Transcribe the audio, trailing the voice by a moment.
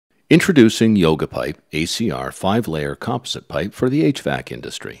Introducing Yogapipe ACR 5-layer composite pipe for the HVAC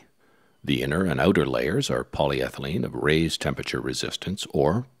industry. The inner and outer layers are polyethylene of raised temperature resistance,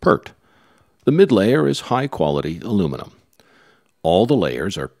 or PERT. The mid-layer is high-quality aluminum. All the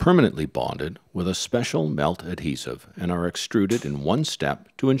layers are permanently bonded with a special melt adhesive and are extruded in one step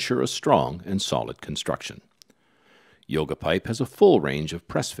to ensure a strong and solid construction. Yogapipe has a full range of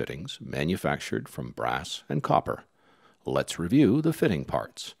press fittings manufactured from brass and copper. Let's review the fitting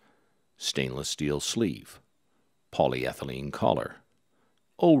parts. Stainless steel sleeve, polyethylene collar,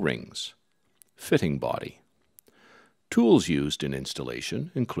 O-rings, fitting body. Tools used in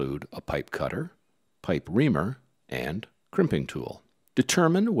installation include a pipe cutter, pipe reamer, and crimping tool.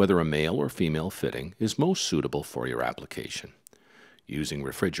 Determine whether a male or female fitting is most suitable for your application. Using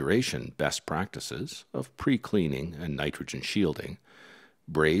refrigeration best practices of pre-cleaning and nitrogen shielding,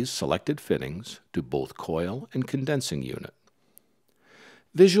 braze selected fittings to both coil and condensing unit.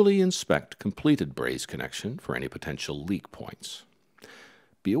 Visually inspect completed braze connection for any potential leak points.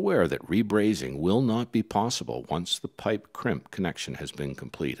 Be aware that rebrazing will not be possible once the pipe crimp connection has been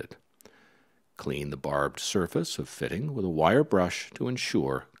completed. Clean the barbed surface of fitting with a wire brush to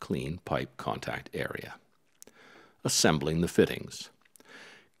ensure clean pipe contact area. Assembling the fittings.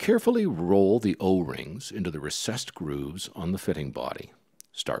 Carefully roll the O-rings into the recessed grooves on the fitting body.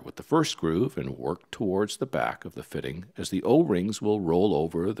 Start with the first groove and work towards the back of the fitting, as the O-rings will roll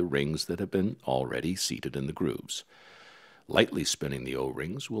over the rings that have been already seated in the grooves. Lightly spinning the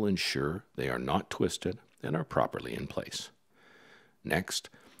O-rings will ensure they are not twisted and are properly in place. Next,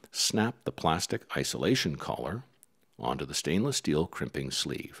 snap the plastic isolation collar onto the stainless steel crimping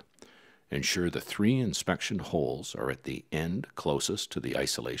sleeve. Ensure the 3 inspection holes are at the end closest to the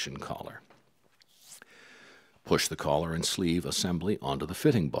isolation collar. Push the collar and sleeve assembly onto the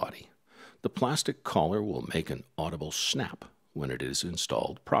fitting body. The plastic collar will make an audible snap when it is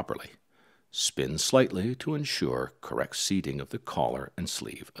installed properly. Spin slightly to ensure correct seating of the collar and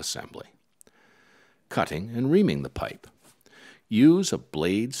sleeve assembly. Cutting and reaming the pipe. Use a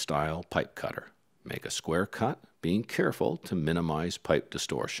blade-style pipe cutter. Make a square cut, being careful to minimize pipe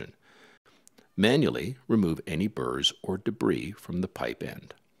distortion. Manually remove any burrs or debris from the pipe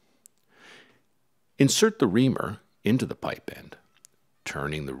end. Insert the reamer into the pipe end,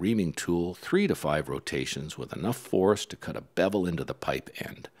 turning the reaming tool 3 to 5 rotations with enough force to cut a bevel into the pipe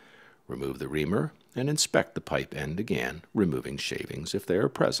end. Remove the reamer and inspect the pipe end again, removing shavings if they are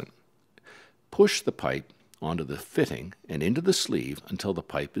present. Push the pipe onto the fitting and into the sleeve until the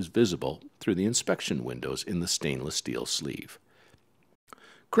pipe is visible through the inspection windows in the stainless steel sleeve.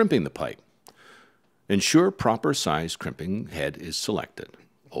 Crimping the pipe. Ensure proper size crimping head is selected.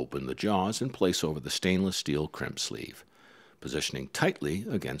 Open the jaws and place over the stainless steel crimp sleeve, positioning tightly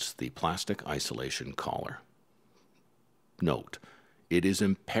against the plastic isolation collar. Note, it is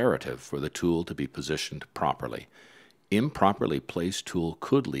imperative for the tool to be positioned properly. Improperly placed tool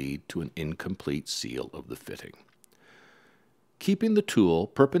could lead to an incomplete seal of the fitting. Keeping the tool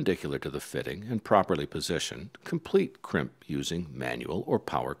perpendicular to the fitting and properly positioned, complete crimp using manual or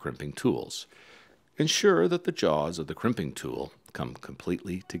power crimping tools. Ensure that the jaws of the crimping tool come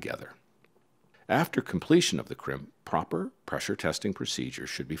completely together. After completion of the crimp, proper pressure testing procedures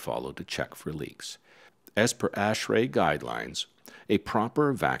should be followed to check for leaks. As per ASHRAE guidelines, a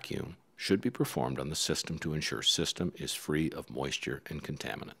proper vacuum should be performed on the system to ensure system is free of moisture and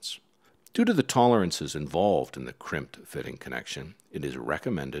contaminants. Due to the tolerances involved in the crimped fitting connection, it is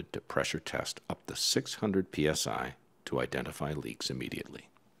recommended to pressure test up to 600 psi to identify leaks immediately.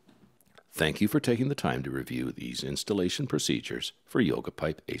 Thank you for taking the time to review these installation procedures for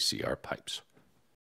Yogapipe ACR pipes.